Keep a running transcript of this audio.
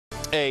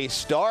A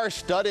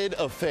star-studded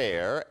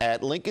affair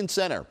at Lincoln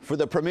Center for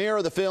the premiere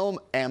of the film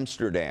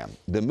Amsterdam.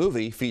 The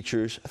movie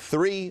features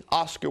 3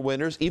 Oscar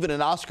winners, even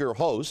an Oscar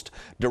host,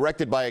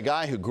 directed by a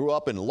guy who grew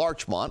up in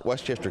Larchmont,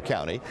 Westchester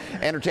County.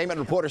 Entertainment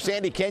reporter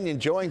Sandy Kenyon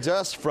joins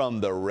us from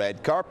the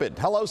red carpet.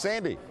 Hello,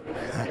 Sandy.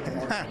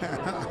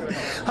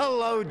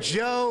 Hello,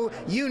 Joe.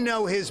 You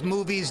know his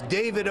movies.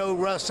 David O.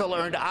 Russell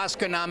earned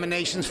Oscar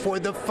nominations for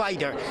The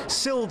Fighter,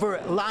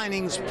 Silver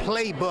Linings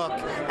Playbook,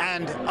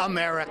 and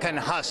American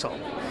Hustle.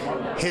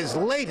 His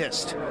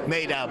latest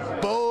made a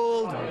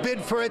bold bid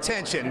for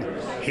attention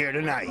here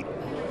tonight.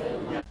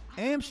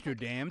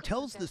 Amsterdam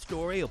tells the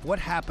story of what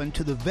happened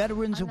to the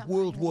veterans of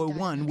World War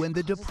I when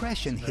the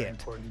Depression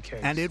hit,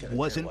 and it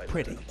wasn't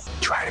pretty.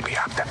 Try to be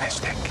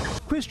optimistic.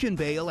 Christian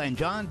Bale and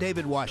John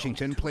David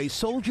Washington play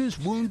soldiers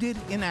wounded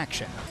in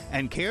action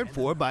and cared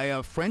for by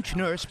a French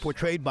nurse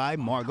portrayed by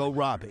Margot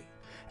Robbie.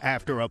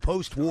 After a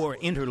post-war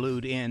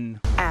interlude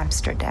in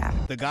Amsterdam,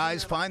 the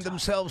guys find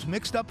themselves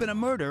mixed up in a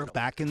murder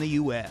back in the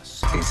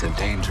U.S. These are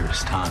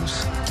dangerous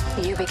times.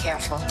 you be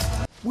careful.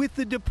 With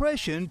the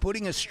Depression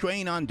putting a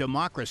strain on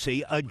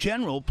democracy, a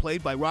general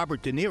played by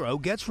Robert De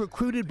Niro gets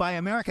recruited by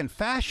American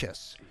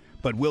fascists.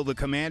 But will the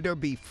commander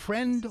be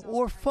friend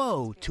or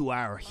foe to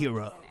our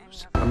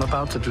heroes? I'm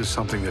about to do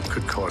something that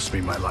could cost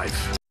me my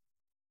life.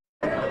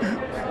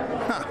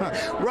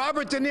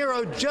 Robert De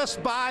Niro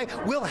just by.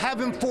 We'll have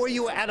him for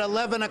you at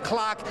 11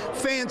 o'clock.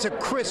 Fans of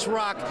Chris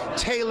Rock,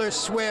 Taylor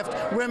Swift,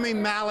 Rami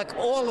Malek,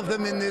 all of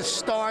them in this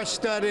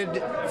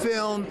star-studded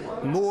film.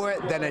 More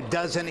than a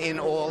dozen in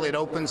all. It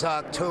opens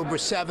October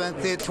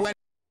 7th at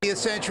 20th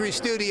Century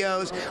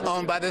Studios,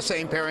 owned by the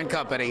same parent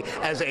company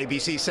as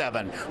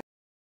ABC7.